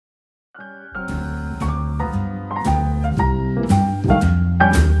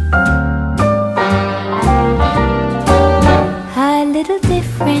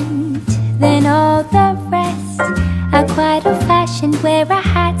where I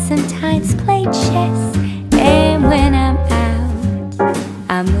had sometimes played chess. And when I'm out,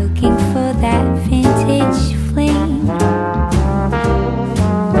 I'm looking for that vintage flame.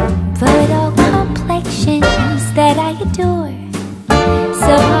 But all complexions that I adore,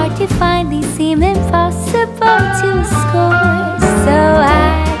 so hard to find, these seem impossible to score. So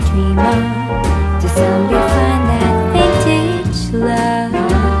I dream on to someday find that vintage love.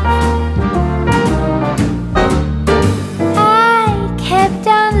 I kept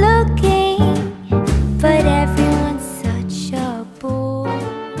on looking, but everyone's such a bore.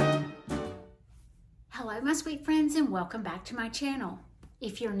 Hello my sweet friends, and welcome back to my channel.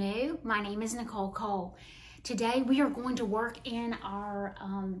 If you're new, my name is Nicole Cole. Today we are going to work in our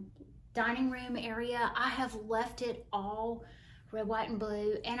dining room area. I have left it all red, white, and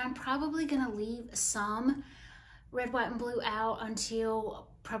blue, and I'm probably gonna leave some red, white, and blue out until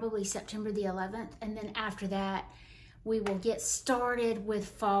probably September the 11th. And then after that, we will get started with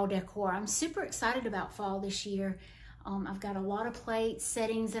fall decor. I'm super excited about fall this year. I've got a lot of plate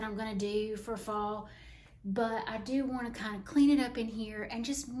settings that I'm gonna do for fall, but I do want to kind of clean it up in here and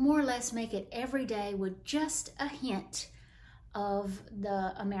just more or less make it every day with just a hint of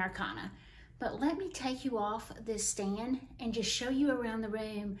the Americana. But let me take you off this stand and just show you around the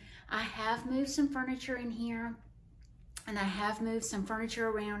room. I have moved some furniture in here, and I have moved some furniture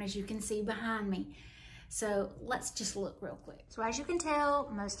around, as you can see behind me. So let's just look real quick. So as you can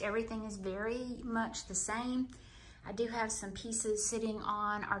tell, most everything is very much the same. I do have some pieces sitting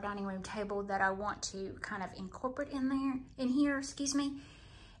on our dining room table that I want to kind of incorporate in here, excuse me.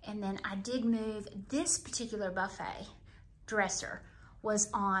 And then I did move this particular buffet dresser was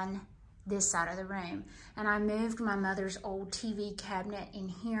on this side of the room. And I moved my mother's old TV cabinet in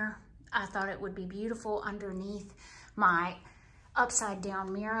here. I thought it would be beautiful underneath my upside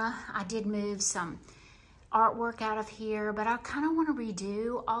down mirror. I did move some artwork out of here, but I kind of want to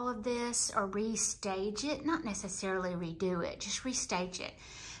redo all of this, or restage it, not necessarily redo it, just restage it.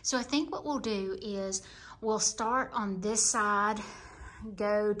 So I think what we'll do is we'll start on this side,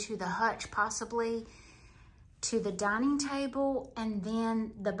 go to the hutch, possibly to the dining table, and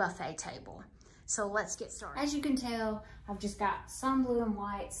then the buffet table. So let's get started. As you can tell, I've just got some blue and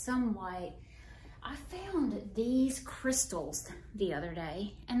white, some white. I found these crystals the other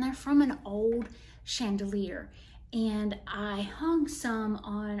day, and they're from an old chandelier, and I hung some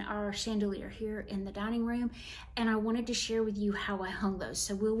on our chandelier here in the dining room, and I wanted to share with you how I hung those.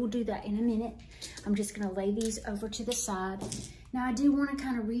 So we will do that in a minute. I'm just gonna lay these over to the side. Now I do want to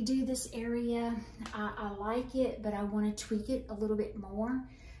kind of redo this area. I like it, but I want to tweak it a little bit more.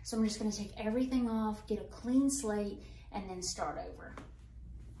 So I'm just going to take everything off, get a clean slate, and then start over.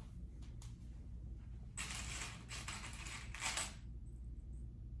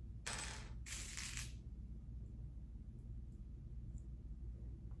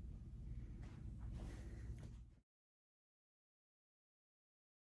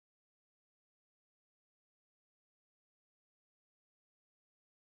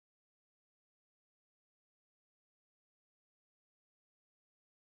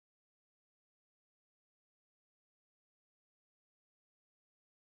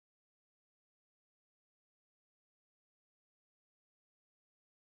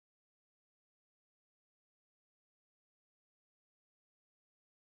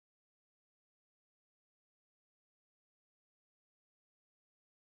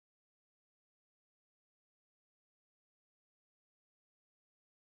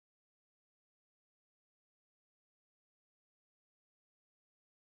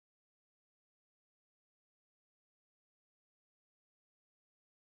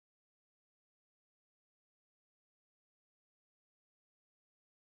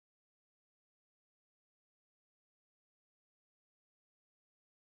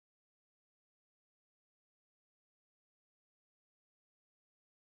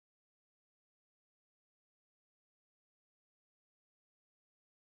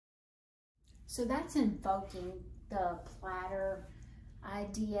 So that's invoking the platter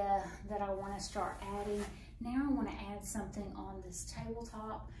idea that I want to start adding. Now I want to add something on this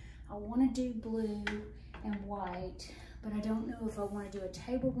tabletop. I want to do blue and white, but I don't know if I want to do a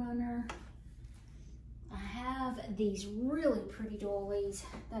table runner. I have these really pretty doilies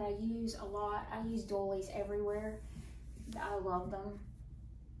that I use a lot. I use doilies everywhere. I love them.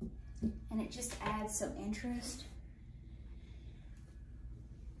 And it just adds some interest.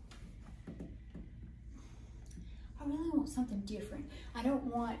 I really want something different. I don't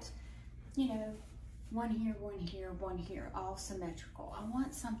want, you know, one here, one here, one here, all symmetrical. I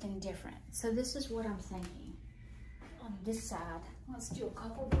want something different. So this is what I'm thinking. On this side, let's do a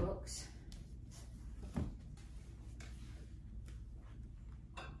couple books.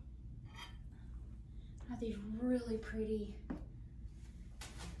 these really pretty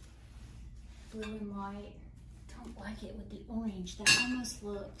blue and white. Don't like it with the orange. That almost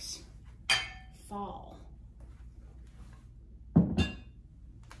looks fall.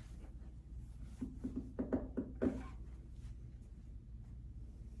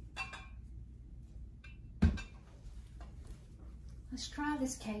 Let's try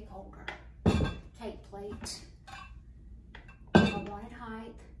this cake holder, cake plate. I wanted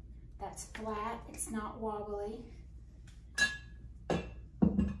height. That's flat, it's not wobbly. Add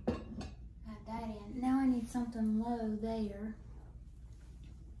that in. Now I need something low there.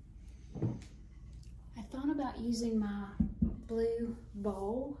 I thought about using my blue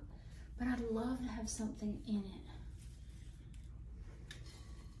bowl, but I'd love to have something in it.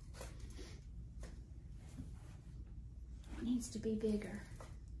 It needs to be bigger.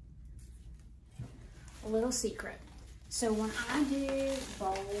 A little secret. So when I do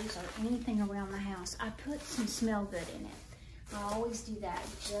bowls or anything around the house, I put some smell good in it. I always do that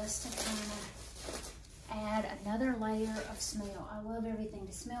just to kind of add another layer of smell. I love everything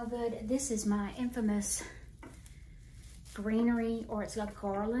to smell good. This is my infamous greenery, or it's a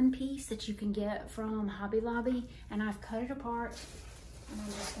garland piece that you can get from Hobby Lobby, and I've cut it apart, and I'm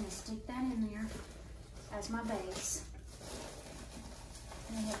just going to stick that in there as my base.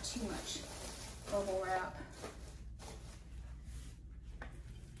 And I have too much bubble wrap.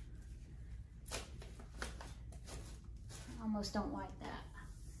 I almost don't like that.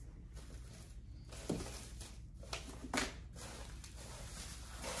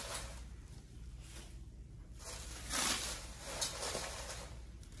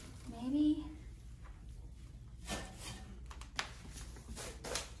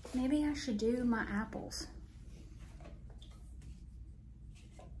 Maybe I should do my apples.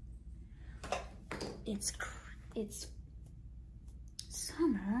 It's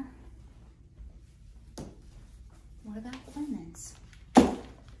summer. What about lemons?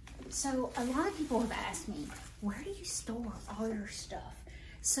 So a lot of people have asked me, where do you store all your stuff?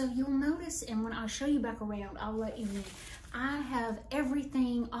 So you'll notice, and when I show you back around, I'll let you know, I have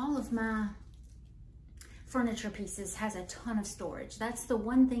everything, all of my furniture pieces has a ton of storage. That's the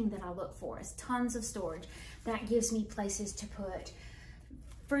one thing that I look for, is tons of storage. That gives me places to put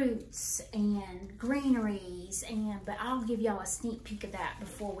fruits and greeneries, but I'll give y'all a sneak peek of that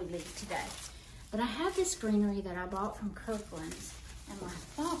before we leave today. But I have this greenery that I bought from Kirkland's, and my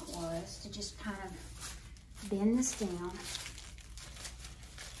thought was to just kind of bend this down.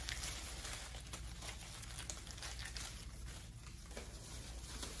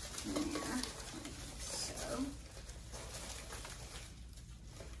 There, so.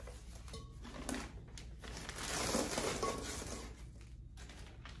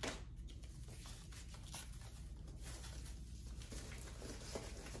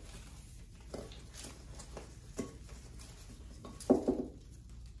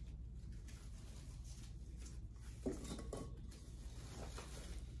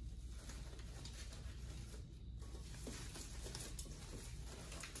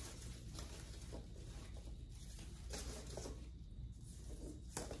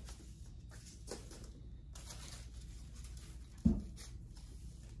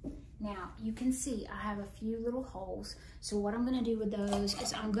 Now, you can see I have a few little holes. So what I'm gonna do with those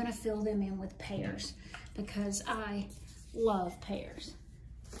is I'm gonna fill them in with pears because I love pears.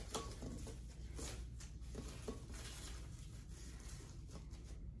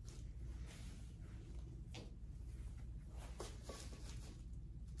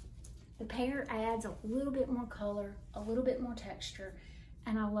 The pear adds a little bit more color, a little bit more texture,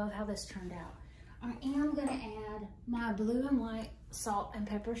 and I love how this turned out. I am gonna add my blue and white salt and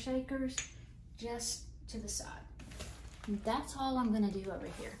pepper shakers just to the side. And that's all I'm gonna do over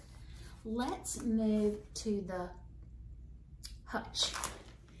here. Let's move to the hutch.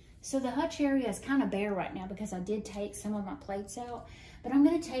 So the hutch area is kind of bare right now because I did take some of my plates out, but I'm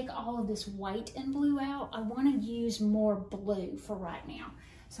gonna take all of this white and blue out. I wanna use more blue for right now.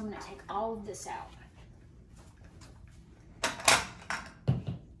 So I'm gonna take all of this out.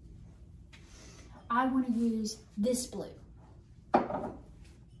 I want to use this blue.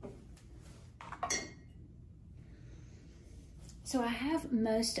 So I have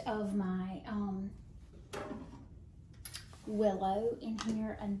most of my willow in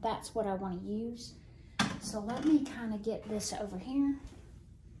here, and that's what I want to use. So let me kind of get this over here.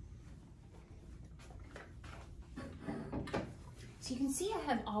 So you can see I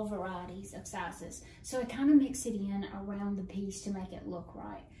have all varieties of sizes. So I kind of mix it in around the piece to make it look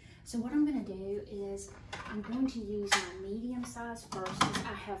right. So what I'm gonna do is I'm going to use my medium size first because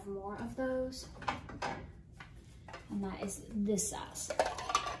I have more of those. And that is this size.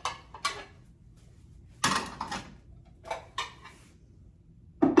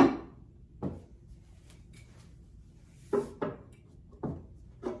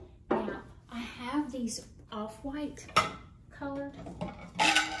 off-white colored,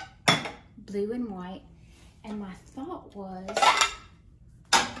 blue and white. And my thought was,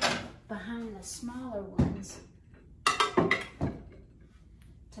 behind the smaller ones,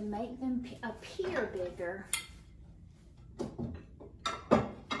 to make them appear bigger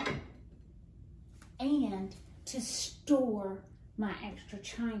and to store my extra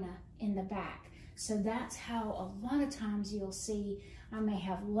china in the back. So that's how a lot of times you'll see I may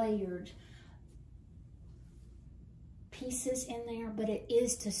have layered pieces in there, but it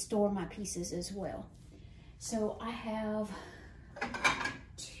is to store my pieces as well. So I have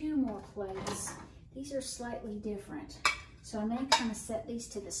 2 more plates. These are slightly different. So I may kind of set these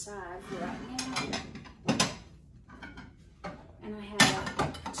to the side right now. And I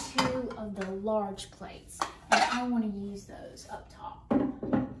have 2 of the large plates. And I want to use those up top.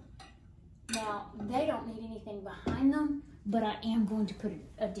 Now, they don't need anything behind them, but I am going to put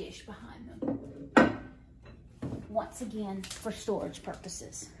a dish behind them. Once again, for storage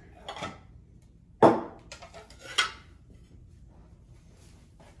purposes.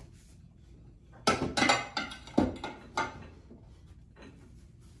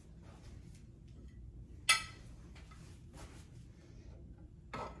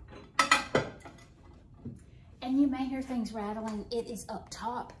 And you may hear things rattling. It is up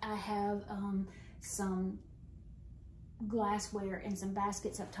top. I have some glassware and some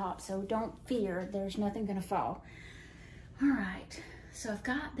baskets up top, so don't fear, there's nothing gonna fall. All right, so I've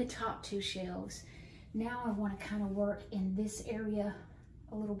got the top 2 shelves. Now I want to kind of work in this area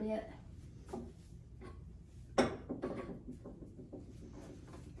a little bit.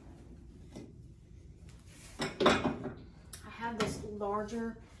 I have this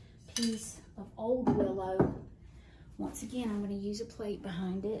larger piece of old willow. Once again, I'm going to use a plate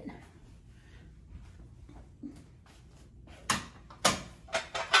behind it.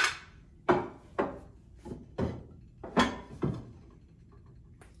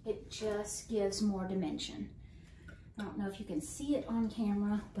 It just gives more dimension. I don't know if you can see it on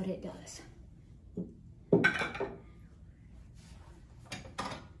camera, but it does. I'm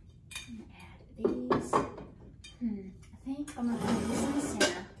going to add these. I think I'm going to put this in the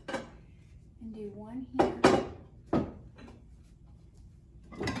center and do one here.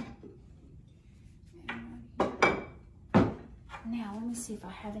 Now, let me see if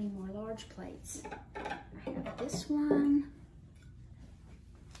I have any more large plates. I have this one.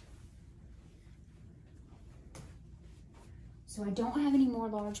 So I don't have any more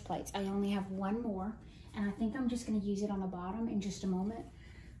large plates. I only have 1 more, and I think I'm just going to use it on the bottom in just a moment.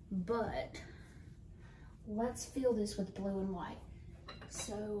 But let's fill this with blue and white.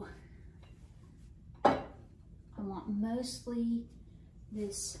 So I want mostly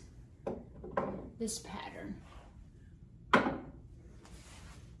this pattern. I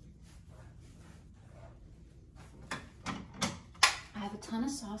have a ton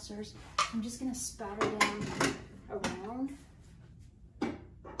of saucers. I'm just going to spatter them around.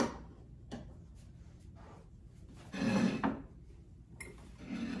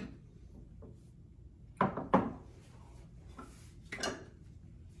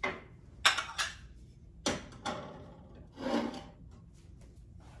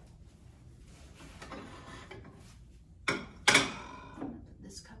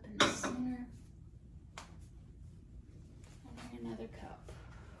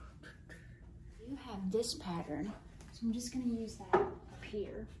 This pattern, so I'm just going to use that up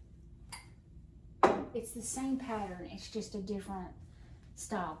here. It's the same pattern, it's just a different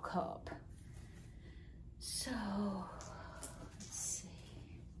style cup. So let's see.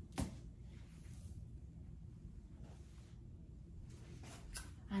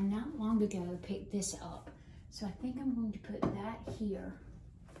 I not long ago picked this up, so I think I'm going to put that here,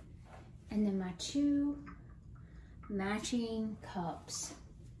 and then my 2 matching cups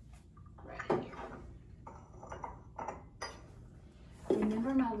right here.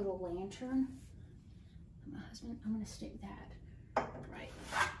 Remember my little lantern? My husband, I'm going to stick that right.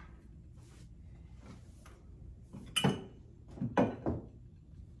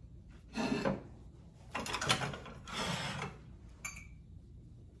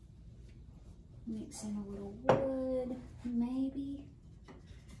 Mix in a little wood, maybe.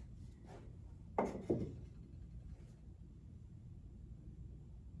 I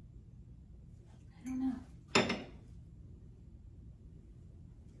don't know.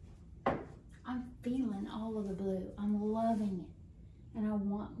 I'm feeling all of the blue. I'm loving it. And I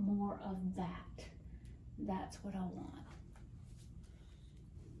want more of that. That's what I want.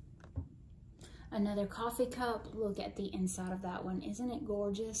 Another coffee cup. Look at the inside of that one. Isn't it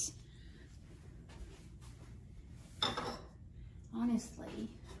gorgeous? Honestly,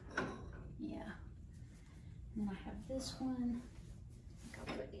 yeah. I have this one. I'll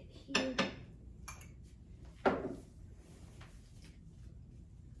put it here.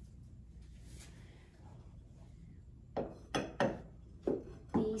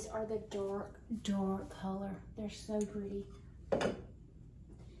 These are the dark color. They're so pretty.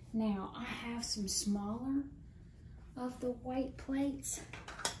 Now, I have some smaller of the white plates.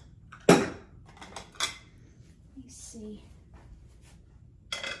 Let me see.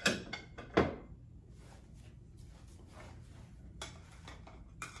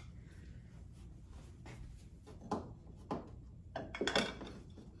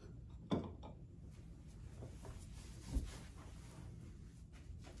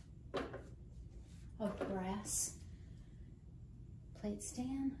 A brass plate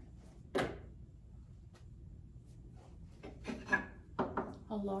stand,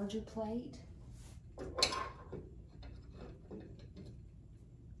 a larger plate,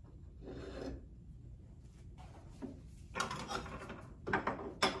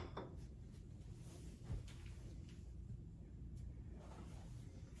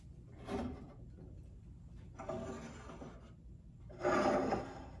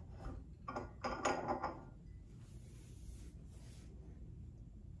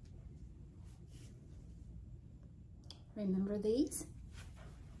 remember these?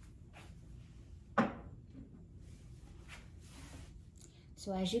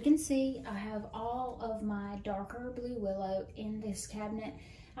 So as you can see, I have all of my darker blue willow in this cabinet.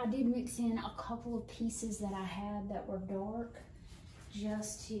 I did mix in a couple of pieces that I had that were dark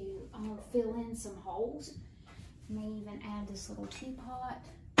just to fill in some holes. May even add this little teapot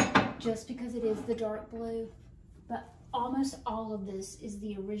just because it is the dark blue. But almost all of this is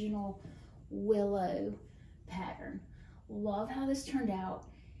the original willow pattern. Love how this turned out.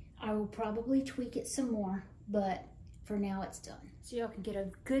 I will probably tweak it some more, but for now it's done. So y'all can get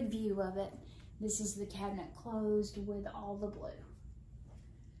a good view of it. This is the cabinet closed with all the blue.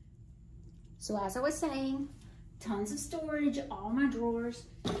 So as I was saying, tons of storage, all my drawers.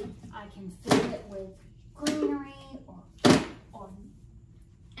 I can fill it with greenery or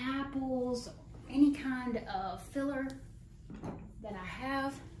apples, or any kind of filler that I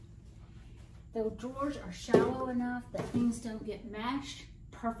have. The drawers are shallow enough that things don't get mashed.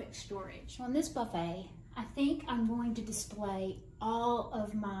 Perfect storage. On this buffet, I think I'm going to display all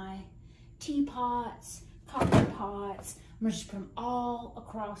of my teapots, coffee pots. I'm going to just put them all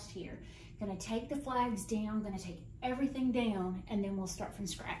across here. I'm going to take the flags down, I'm going to take everything down, and then we'll start from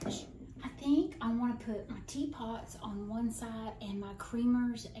scratch. I think I want to put my teapots on one side and my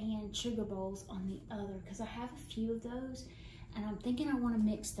creamers and sugar bowls on the other because I have a few of those, and I'm thinking I want to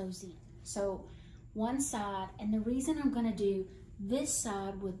mix those in. So one side, and the reason I'm going to do this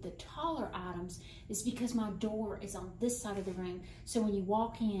side with the taller items is because my door is on this side of the room. So when you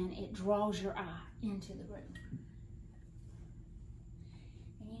walk in, it draws your eye into the room.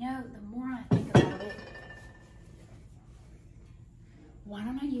 And you know, the more I think about it, why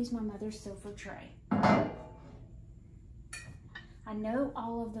don't I use my mother's silver tray? I know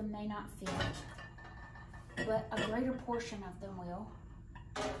all of them may not fit, but a greater portion of them will.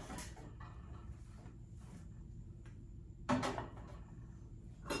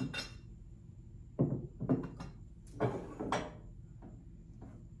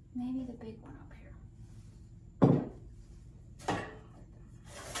 Maybe the big one up here.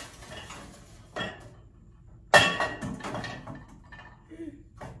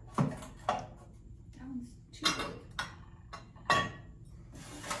 That one's too big.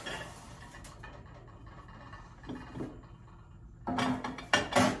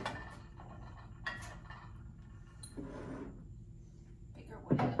 Bigger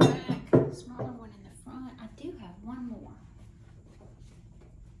one in the back, smaller one in the front. I do have one more.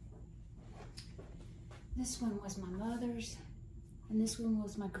 This one was my mother's, and this one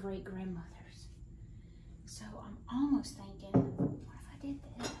was my great-grandmother's. So I'm almost thinking, what if I did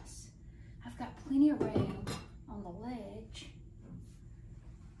this? I've got plenty of room on the ledge.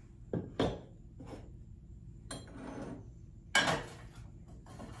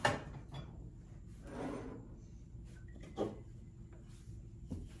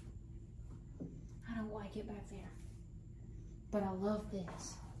 I don't like it back there, but I love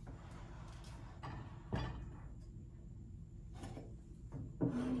this.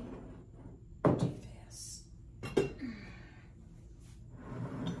 Do this.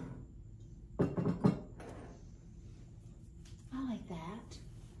 I like that.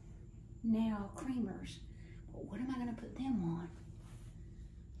 Now creamers. What am I going to put them on?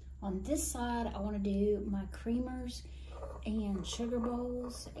 On this side, I want to do my creamers and sugar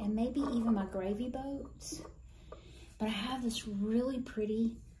bowls and maybe even my gravy boats. But I have this really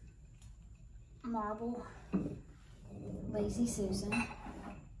pretty marble Lazy Susan.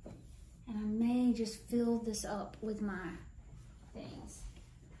 And I may just fill this up with my things.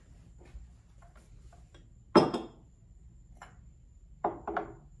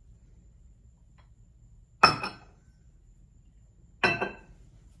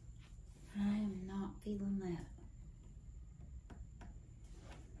 I am not feeling that.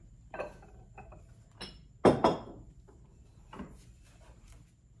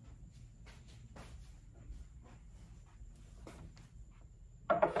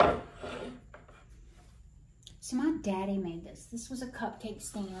 So my daddy made this. This was a cupcake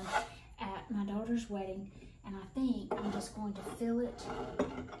stand at my daughter's wedding, and I think I'm just going to fill it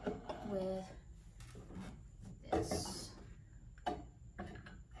with this.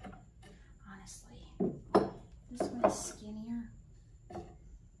 Honestly, this one is skinnier.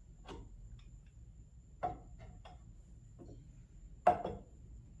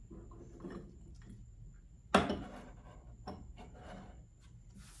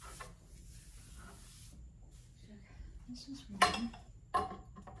 This is one.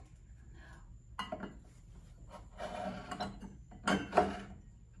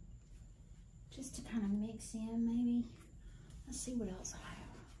 Just to kind of mix in, maybe. Let's see what else I have.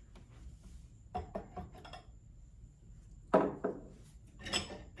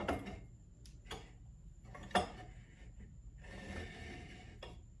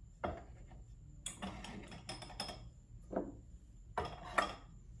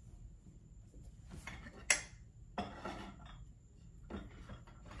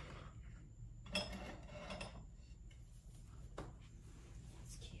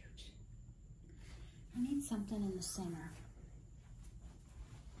 Something in the center.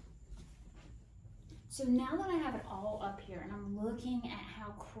 So now that I have it all up here and I'm looking at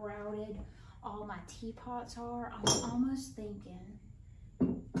how crowded all my teapots are, I'm almost thinking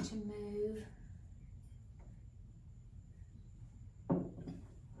to move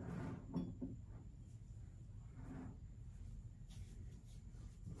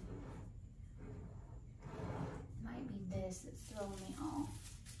might be this that's throwing me off.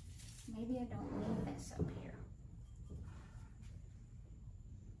 Maybe I don't need this up here.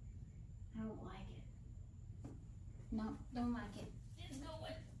 I don't like it. No, don't like it. It's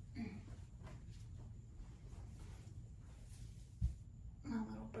going. My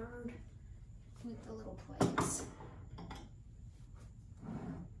little bird with the little plates.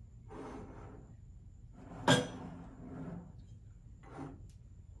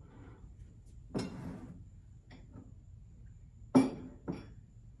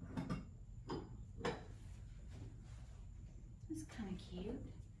 It's kind of cute.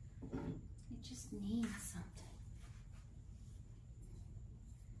 It just needs something.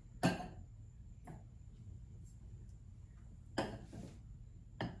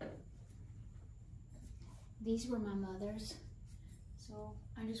 These were my mother's, so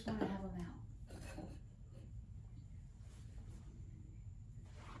I just want to have them out.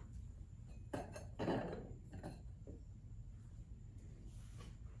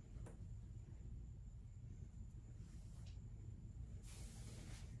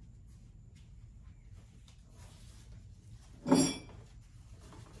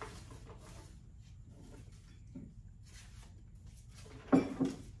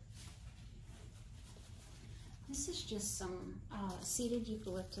 This is just some seeded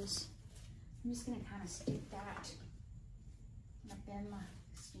eucalyptus. I'm just going to kind of stick that up in my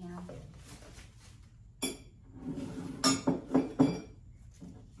stem.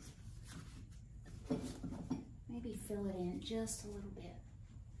 Maybe fill it in just a little bit.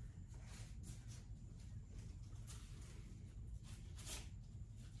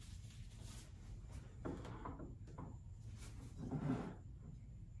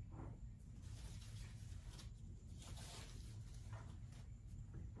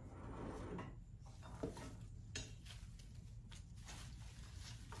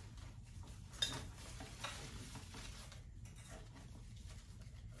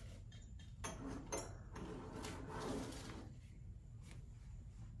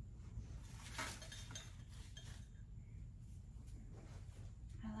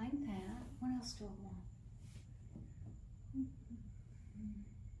 What else do I want?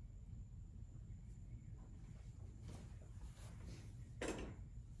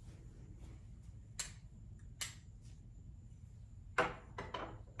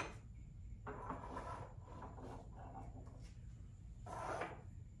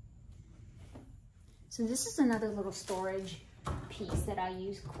 So this is another little storage piece that I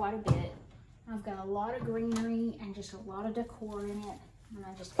use quite a bit. I've got a lot of greenery and just a lot of decor in it. And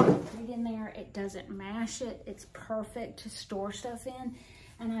I just kind of put it in there. It doesn't mash it. It's perfect to store stuff in.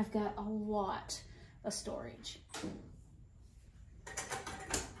 and I've got a lot of storage.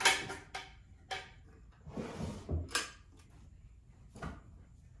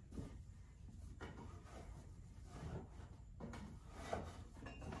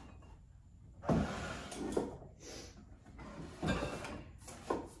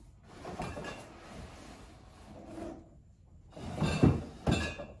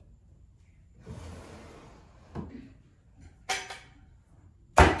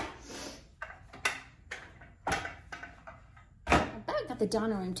 The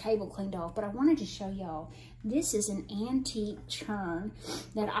dining room table cleaned off, but I wanted to show y'all, this is an antique churn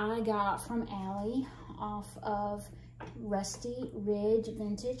that I got from Allie off of Rusty Ridge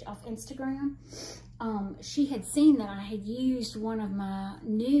Vintage off Instagram. She had seen that I had used one of my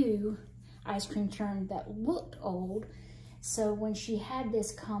new ice cream churn that looked old, so when she had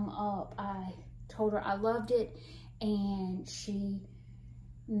this come up, I told her I loved it, and she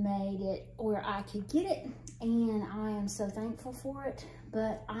made it where I could get it, and I am so thankful for it.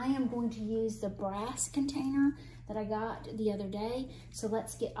 But I am going to use the brass container that I got the other day. So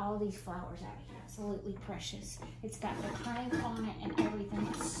let's get all these flowers out of here. Absolutely precious. It's got the crank on it and everything.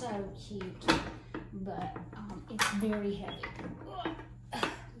 It's so cute, but it's very heavy.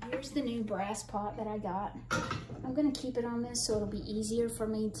 Here's the new brass pot that I got. I'm going to keep it on this so it'll be easier for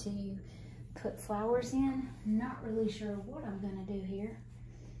me to put flowers in. Not really sure what I'm going to do here.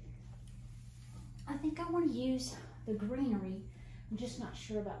 I think I want to use the greenery. I'm just not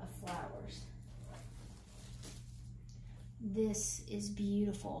sure about the flowers. This is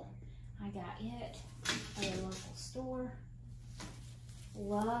beautiful. I got it at a local store.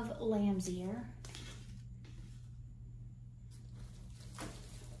 Love lamb's ear.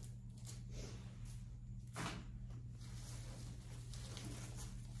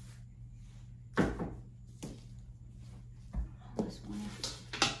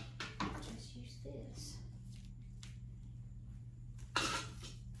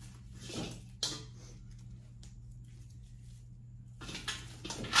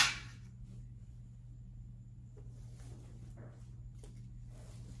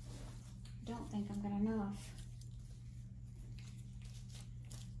 Don't think I've got enough.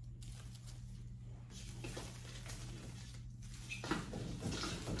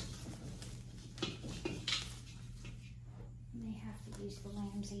 May have to use the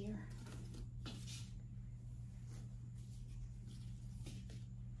lamb's ear.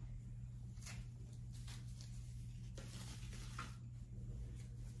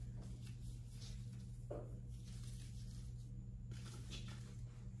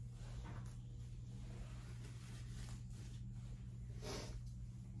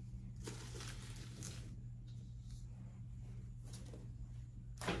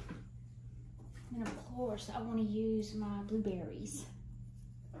 And of course, I want to use my blueberries.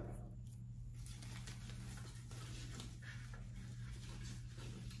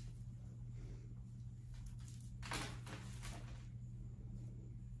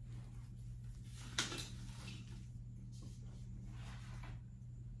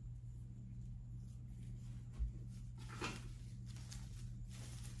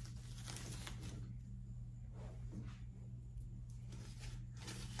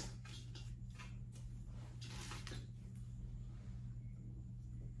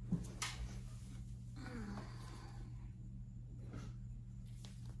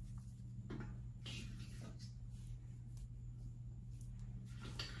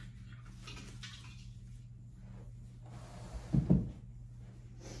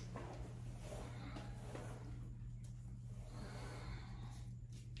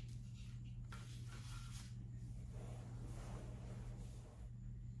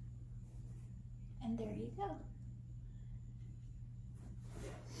 And there you go.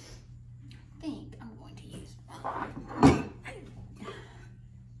 I think I'm going to use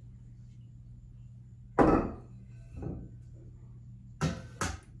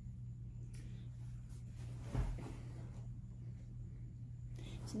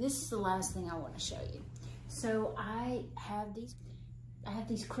So this is the last thing I want to show you. So I have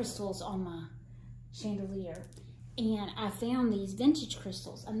these crystals on my chandelier, and I found these vintage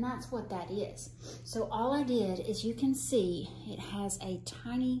crystals, and that's what that is. So all I did is, you can see it has a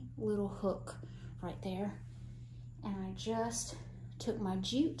tiny little hook right there, and I just took my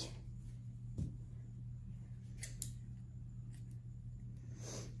jute,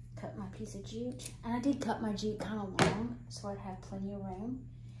 cut my piece of jute, and I did cut my jute kind of long so I'd have plenty of room,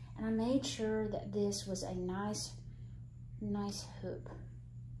 and I made sure that this was a nice hoop.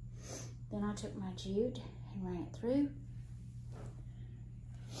 Then I took my jute and ran it through.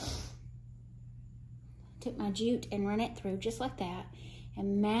 Took my jute and ran it through just like that.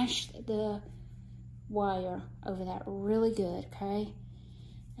 and mash the wire over that really good, okay?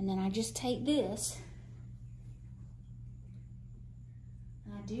 And then I just take this,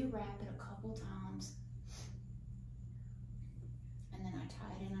 and I do wrap it a couple times, and then I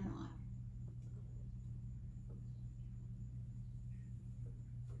tie it in a knot.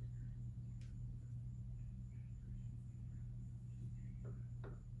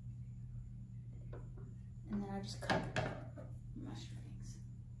 And then I just cut my strings.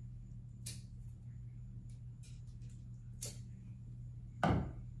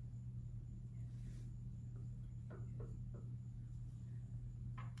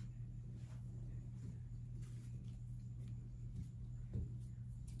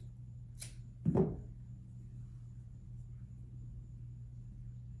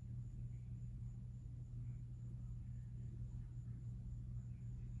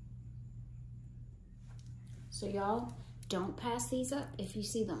 So y'all, don't pass these up if you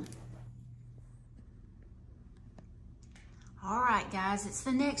see them. All right, guys, it's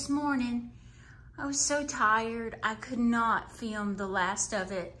the next morning. I was so tired, I could not film the last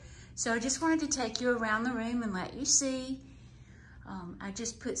of it. So I just wanted to take you around the room and let you see. I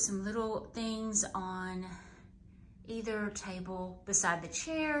just put some little things on either table beside the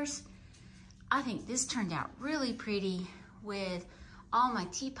chairs. I think this turned out really pretty with all my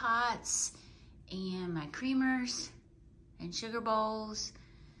teapots and my creamers and sugar bowls.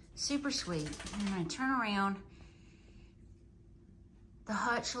 Super sweet. I'm gonna turn around. The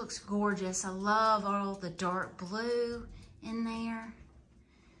hutch looks gorgeous. I love all the dark blue in there.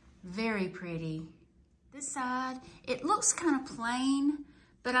 Very pretty. This side, it looks kind of plain,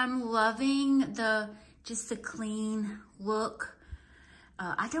 but I'm loving just the clean look.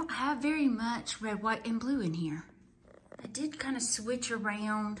 I don't have very much red, white, and blue in here. I did kind of switch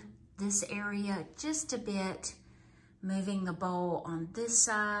around this area just a bit, moving the bowl on this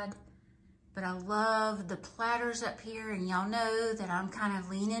side, but I love the platters up here, and y'all know that I'm kind of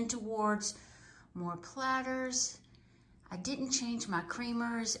leaning towards more platters. I didn't change my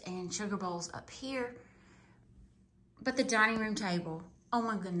creamers and sugar bowls up here, but the dining room table, oh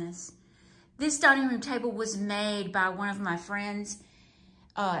my goodness. This dining room table was made by one of my friends.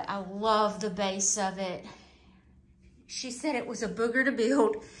 I love the base of it. She said it was a booger to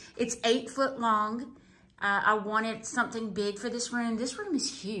build. It's 8 foot long. I wanted something big for this room. This room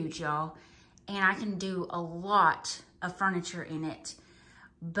is huge, y'all. And I can do a lot of furniture in it.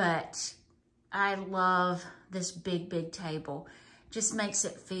 But I love this big, big table. Just makes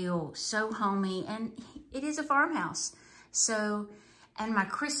it feel so homey. And it is a farmhouse. So, and my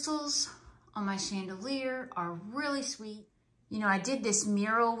crystals on my chandelier are really sweet. You know, I did this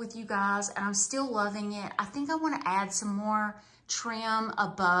mural with you guys and I'm still loving it. I think I want to add some more trim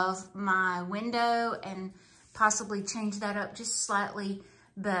above my window and possibly change that up just slightly,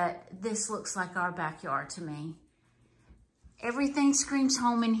 but this looks like our backyard to me. Everything screams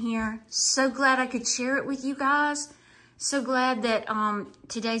home in here. So glad I could share it with you guys. So glad that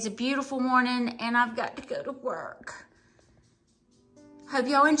today's a beautiful morning and I've got to go to work. Hope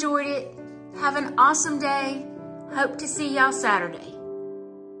y'all enjoyed it. Have an awesome day. Hope to see y'all Saturday.